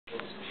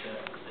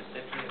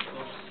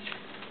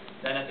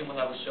think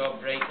we'll have a short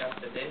break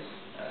after this,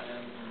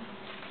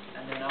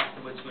 and then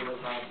afterwards we will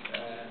have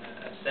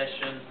a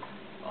session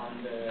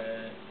on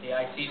the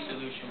IT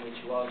solution which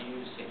you all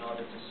use in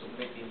order to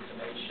submit the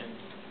information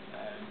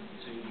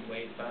to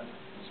UEFA.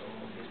 So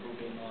this will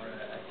be more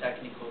a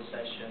technical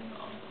session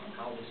on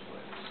how this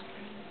works.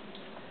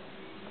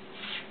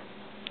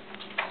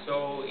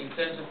 So in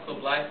terms of club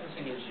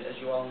licensing, as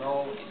you all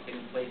know, it's been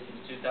in place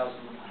since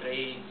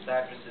 2003.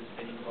 Cyprus has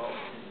been involved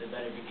since the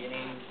very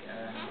beginning,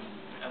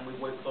 and we've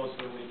worked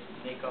closely with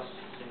Nikos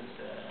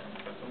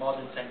for more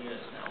than 10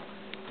 years now.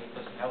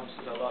 Nikos helps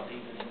us a lot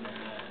even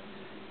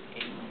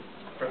in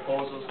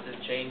proposals to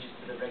changes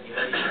to the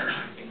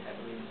regulations. We've been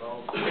heavily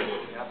involved.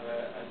 We have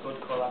a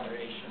good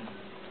collaboration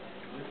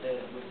with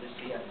the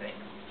CFA.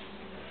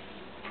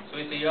 So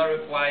it's a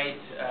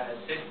Europe-wide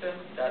system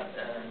that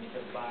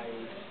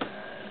applies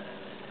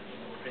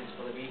the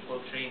principle of equal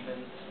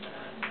treatment.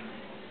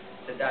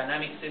 The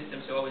dynamic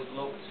systems always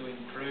look to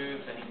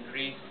improve and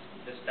increase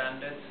the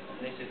standards, and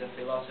this is a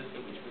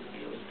philosophy which we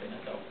feel has been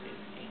adopted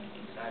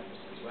in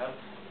Cyprus as well,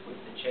 with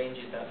the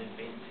changes that there have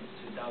been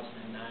since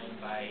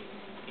 2009 by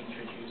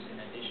introducing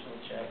additional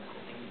checks.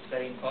 I think it's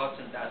very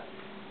important that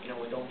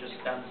we don't just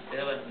stand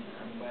still, and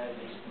where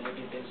there's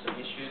maybe been some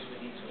issues,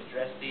 we need to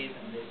address these,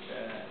 and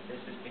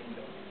this has been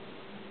done.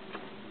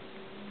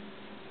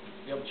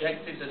 The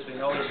objectives, as we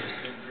know, is just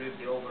to improve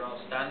the overall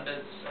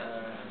standards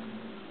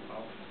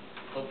of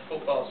club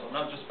football, so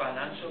not just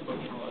financial, but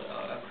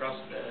across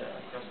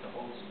the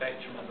whole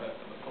spectrum of a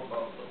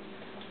football club.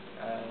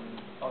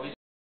 Obviously,